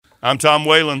I'm Tom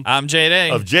Whalen. I'm Jay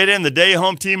Day. Of Jay Day and the Day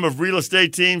Home team of real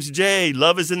estate teams. Jay,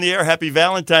 love is in the air. Happy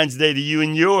Valentine's Day to you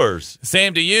and yours.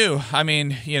 Same to you. I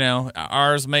mean,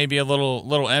 ours may be a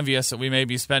little envious that we may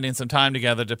be spending some time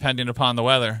together depending upon the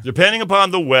weather. Depending upon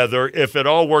the weather, if it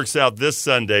all works out this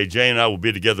Sunday, Jay and I will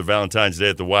be together Valentine's Day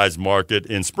at the Wise Market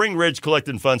in Spring Ridge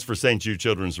collecting funds for St. Jude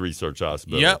Children's Research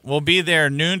Hospital. Yep, we'll be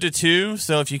there noon to 2,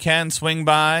 so if you can, swing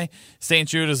by. St.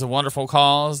 Jude is a wonderful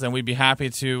cause, and we'd be happy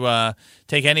to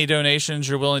take any donations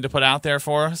you're willing to put out there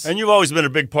for us. And you've always been a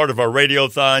big part of our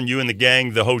radiothon, you and the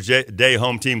gang, the whole Day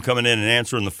Home team coming in and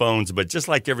answering the phones. But just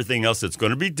like everything else, it's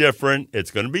going to be different.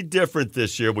 It's going to be different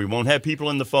this year. We won't have people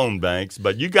in the phone banks,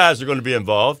 but you guys are going to be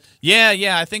involved.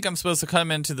 Yeah. I think I'm supposed to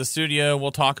come into the studio.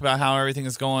 We'll talk about how everything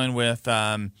is going with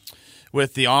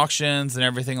the auctions and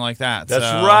everything like that.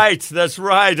 That's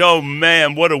right. Oh,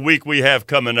 man, what a week we have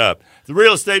coming up. The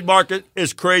real estate market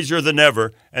is crazier than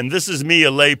ever, and this is me,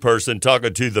 a layperson,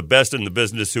 talking to the best in the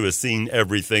business who has seen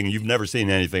everything. You've never seen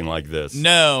anything like this.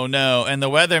 No, and the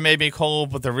weather may be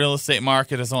cold, but the real estate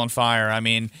market is on fire. I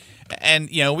mean, and,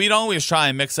 we'd always try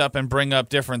and mix up and bring up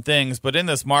different things, but in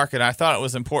this market, I thought it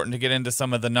was important to get into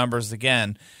some of the numbers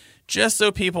again, just so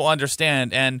people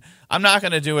understand. And I'm not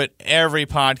going to do it every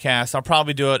podcast. I'll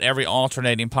probably do it every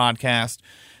alternating podcast.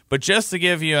 But just to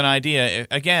give you an idea,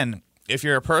 again, if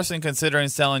you're a person considering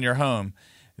selling your home,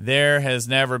 there has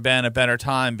never been a better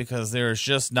time because there's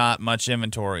just not much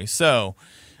inventory. So,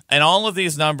 and all of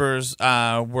these numbers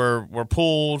were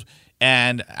pulled,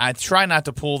 and I try not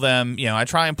to pull them. I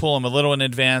try and pull them a little in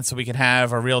advance so we can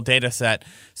have a real data set.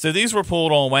 So these were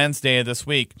pulled on Wednesday of this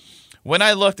week. When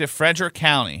I looked at Frederick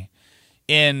County,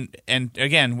 and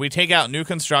again, we take out new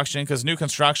construction because new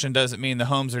construction doesn't mean the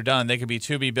homes are done. They could be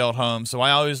to-be-built homes. So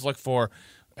I always look for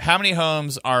how many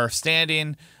homes are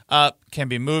standing up, can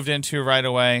be moved into right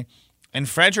away. In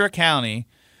Frederick County,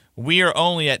 we are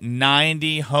only at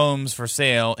 90 homes for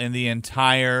sale in the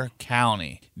entire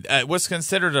county. What's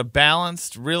considered a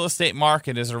balanced real estate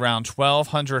market is around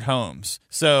 1,200 homes.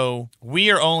 So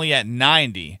we are only at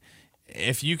 90.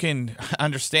 If you can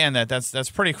understand that,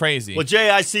 that's pretty crazy. Well, Jay,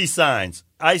 I see signs.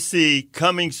 I see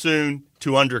coming soon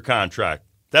to under contract.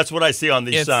 That's what I see on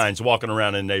these signs walking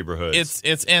around in neighborhoods.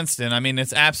 It's instant. I mean,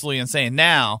 it's absolutely insane.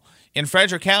 Now, in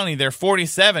Frederick County, there are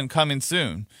 47 coming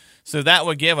soon. So that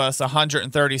would give us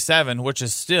 137, which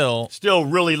is still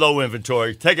really low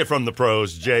inventory. Take it from the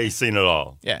pros. Jay's seen it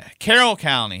all. Yeah. Carroll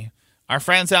County, our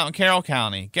friends out in Carroll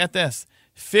County, get this,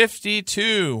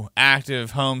 52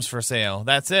 active homes for sale.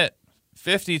 That's it.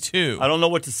 52. I don't know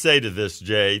what to say to this,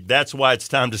 Jay. That's why it's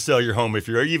time to sell your home if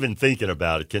you're even thinking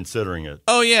about it, considering it.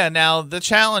 Oh, yeah. Now, the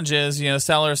challenge is,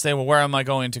 sellers say, well, where am I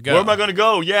going to go? Where am I going to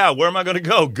go? Yeah, where am I going to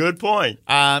go? Good point.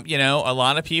 A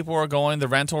lot of people are going the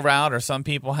rental route, or some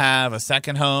people have a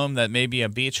second home that may be a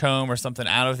beach home or something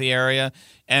out of the area.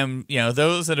 And,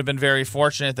 those that have been very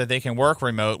fortunate that they can work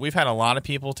remote, we've had a lot of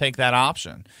people take that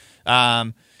option.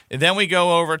 Then we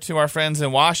go over to our friends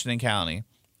in Washington County.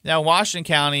 Now, Washington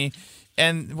County,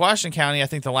 I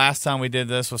think the last time we did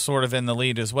this was sort of in the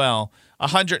lead as well.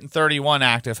 131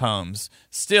 active homes.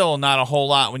 Still not a whole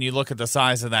lot when you look at the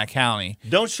size of that county.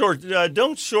 Don't short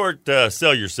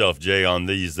sell yourself, Jay, on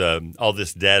these all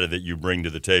this data that you bring to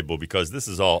the table, because this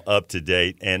is all up to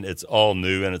date and it's all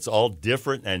new and it's all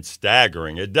different and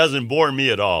staggering. It doesn't bore me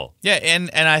at all. Yeah,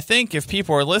 and I think if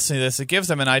people are listening to this, it gives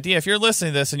them an idea. If you're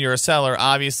listening to this and you're a seller,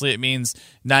 obviously it means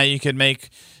now you could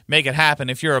make it happen.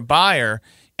 If you're a buyer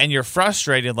and you're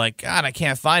frustrated, like, God, I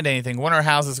can't find anything, when our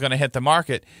house is going to hit the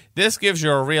market, this gives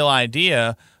you a real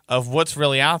idea of what's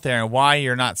really out there and why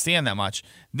you're not seeing that much.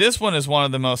 This one is one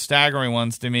of the most staggering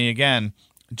ones to me. Again,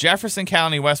 Jefferson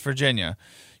County, West Virginia,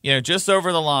 just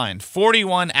over the line,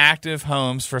 41 active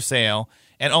homes for sale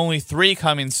and only 3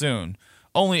 coming soon.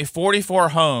 Only 44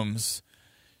 homes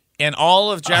in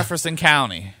all of Jefferson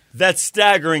County. That's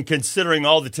staggering considering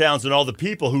all the towns and all the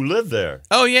people who live there.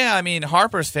 Oh, yeah. I mean,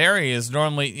 Harper's Ferry there's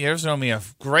normally a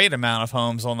great amount of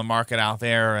homes on the market out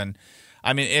there. And,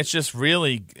 I mean, it's just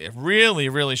really, really,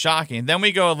 really shocking. Then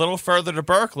we go a little further to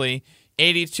Berkeley,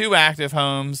 82 active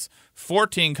homes,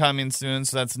 14 coming soon.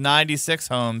 So that's 96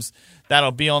 homes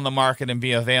that'll be on the market and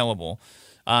be available.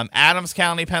 Adams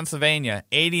County, Pennsylvania,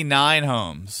 89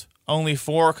 homes, only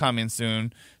 4 coming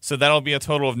soon. So that'll be a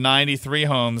total of 93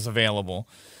 homes available.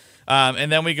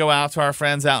 And then we go out to our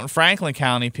friends out in Franklin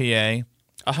County, PA,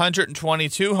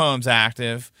 122 homes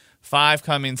active, 5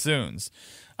 coming soons.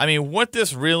 I mean, what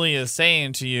this really is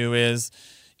saying to you is,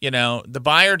 the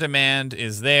buyer demand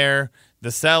is there,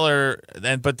 but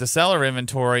the seller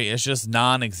inventory is just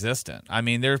non-existent. I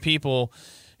mean, there are people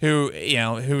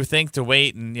who think to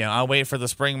wait and, I'll wait for the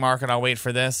spring market, I'll wait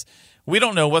for this. we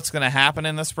don't know what's going to happen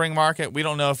in the spring market. We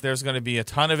don't know if there's going to be a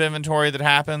ton of inventory that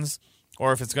happens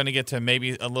or if it's going to get to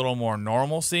maybe a little more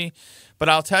normalcy. But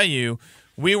I'll tell you,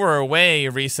 we were away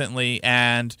recently,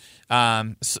 and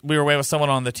we were away with someone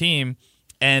on the team,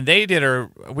 and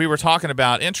we were talking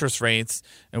about interest rates,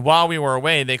 and while we were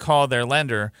away, they called their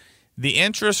lender. The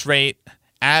interest rate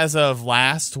as of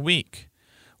last week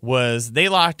they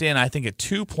locked in, I think, at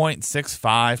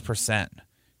 2.65%.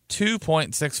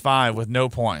 2.65 with no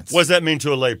points. What does that mean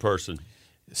to a layperson?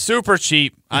 Super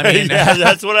cheap. I mean, yeah,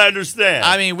 that's what I understand.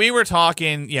 I mean, we were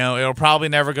talking, it'll probably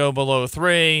never go below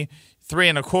 3.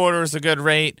 3.25 is a good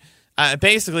rate.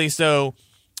 Basically, so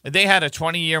they had a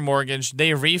 20-year mortgage. They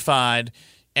refied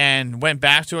and went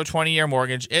back to a 20-year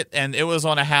mortgage. It was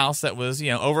on a house that was,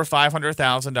 over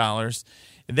 $500,000.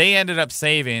 They ended up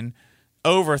saving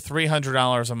over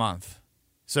 $300 a month.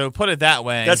 So put it that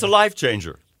way. That's a life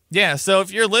changer. Yeah, so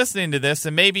if you're listening to this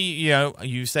and maybe,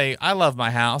 you say, I love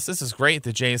my house. This is great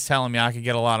that Jay's telling me I could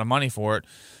get a lot of money for it.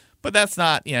 But that's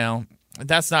not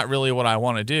really what I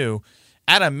want to do.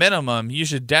 At a minimum, you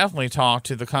should definitely talk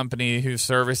to the company who's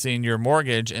servicing your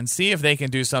mortgage and see if they can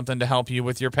do something to help you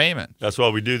with your payment. That's why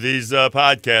we do these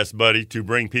podcasts, buddy, to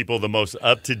bring people the most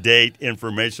up-to-date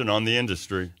information on the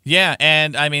industry. Yeah,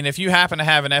 and I mean, if you happen to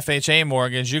have an FHA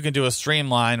mortgage, you can do a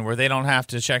streamline where they don't have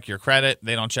to check your credit,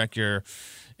 they don't check your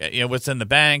what's in the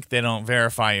bank, they don't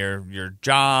verify your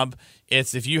job.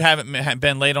 It's if you haven't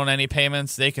been late on any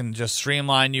payments, they can just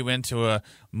streamline you into a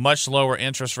much lower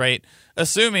interest rate,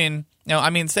 assuming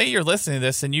say you're listening to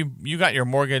this and you got your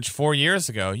mortgage 4 years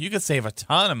ago. You could save a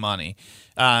ton of money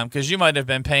because you might have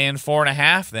been paying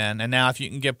 4.5 then, and now if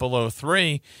you can get below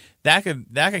 3, that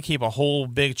could keep a whole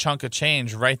big chunk of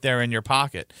change right there in your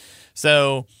pocket.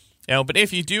 So, but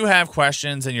if you do have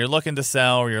questions and you're looking to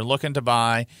sell or you're looking to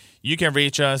buy, you can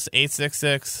reach us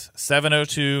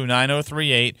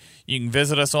 866-702-9038. You can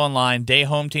visit us online,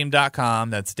 dayhometeam.com.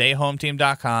 That's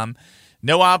dayhometeam.com.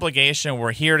 No obligation.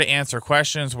 We're here to answer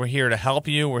questions. We're here to help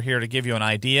you. We're here to give you an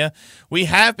idea. We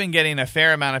have been getting a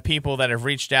fair amount of people that have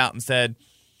reached out and said,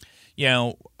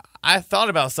 I thought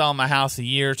about selling my house 2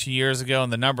 years ago,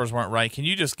 and the numbers weren't right. Can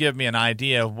you just give me an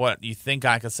idea of what you think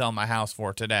I could sell my house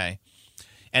for today?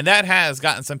 And that has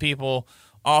gotten some people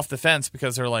off the fence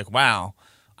because they're like, wow,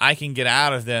 I can get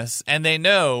out of this. And they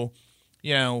know,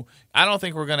 I don't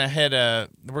think we're going to have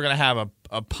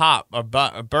a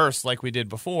burst like we did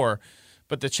before.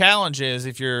 But the challenge is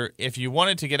if you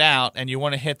wanted to get out and you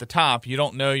want to hit the top, you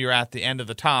don't know you're at the end of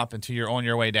the top until you're on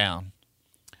your way down.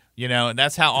 And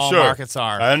that's how all markets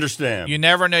are. I understand. You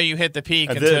never know you hit the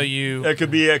peak until you. It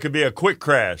could be a quick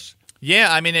crash. Yeah,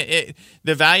 I mean,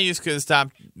 the values could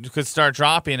start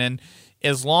dropping, and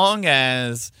as long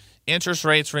as interest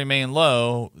rates remain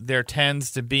low, there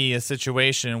tends to be a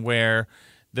situation where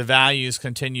the values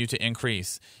continue to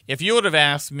increase. If you would have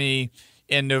asked me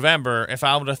in November, if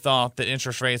I would have thought that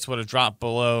interest rates would have dropped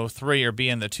below 3 or be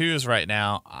in the 2s right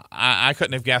now, I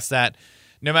couldn't have guessed that.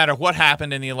 No matter what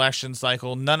happened in the election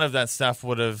cycle, none of that stuff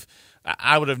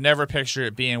I would have never pictured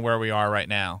it being where we are right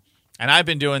now. And I've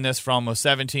been doing this for almost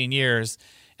 17 years,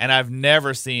 and I've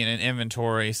never seen an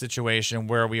inventory situation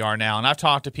where we are now. And I've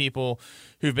talked to people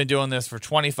who've been doing this for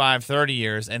 25, 30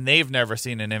 years, and they've never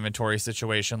seen an inventory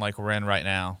situation like we're in right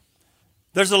now.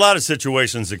 There's a lot of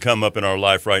situations that come up in our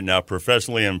life right now,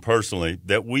 professionally and personally,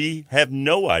 that we have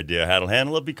no idea how to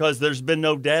handle it because there's been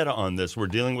no data on this. We're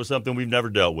dealing with something we've never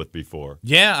dealt with before.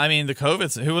 Yeah, I mean, the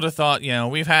COVID, who would have thought,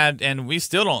 we've had, and we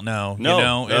still don't know.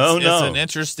 No, it's an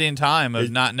interesting time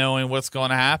of not knowing what's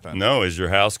going to happen. No, is your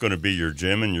house going to be your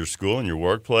gym and your school and your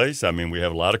workplace? I mean, we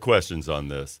have a lot of questions on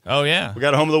this. Oh, yeah. We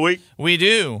got a home of the week? We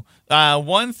do.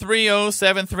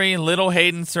 13073 Little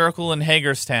Hayden Circle in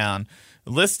Hagerstown.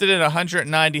 Listed at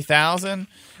 $190,000.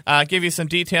 Give you some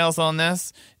details on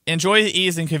this. Enjoy the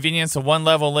ease and convenience of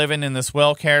one-level living in this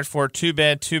well-cared-for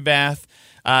 2-bed, 2-bath,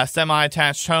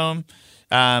 semi-attached home.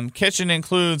 Kitchen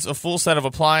includes a full set of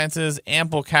appliances,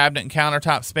 ample cabinet and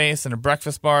countertop space, and a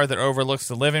breakfast bar that overlooks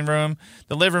the living room.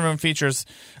 The living room features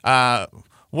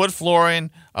wood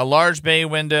flooring, a large bay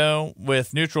window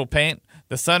with neutral paint.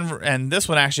 And this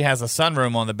one actually has a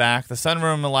sunroom on the back. The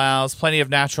sunroom allows plenty of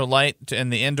natural light in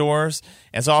the indoors.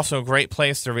 It's also a great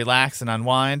place to relax and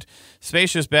unwind.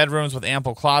 Spacious bedrooms with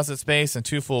ample closet space and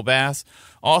 2 full baths.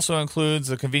 Also includes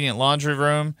a convenient laundry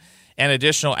room and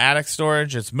additional attic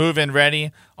storage. It's move-in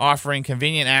ready, offering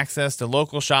convenient access to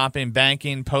local shopping,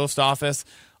 banking, post office,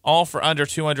 all for under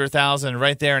 $200,000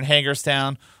 right there in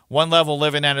Hagerstown. One level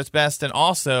living at its best, and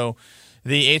also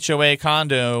the HOA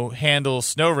condo handles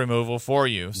snow removal for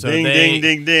you. So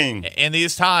ding. In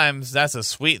these times, that's a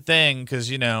sweet thing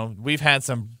because, we've had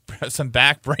some some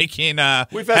backbreaking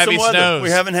We've had heavy some weather. snows. We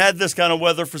haven't had this kind of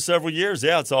weather for several years.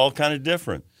 Yeah, it's all kind of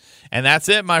different. And that's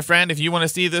it, my friend. If you want to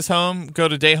see this home, go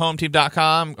to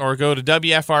dayhometeam.com or go to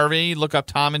WFRE, look up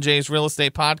Tom and Jay's Real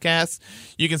Estate Podcast.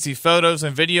 You can see photos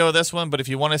and video of this one, but if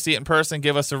you want to see it in person,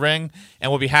 give us a ring, and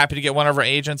we'll be happy to get one of our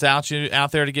agents out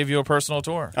there to give you a personal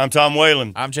tour. I'm Tom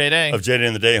Whalen. I'm Jay Day. Of Jay Day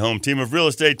and the Day Home Team of Real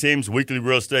Estate Team's weekly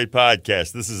real estate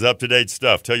podcast. This is up-to-date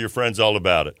stuff. Tell your friends all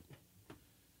about it.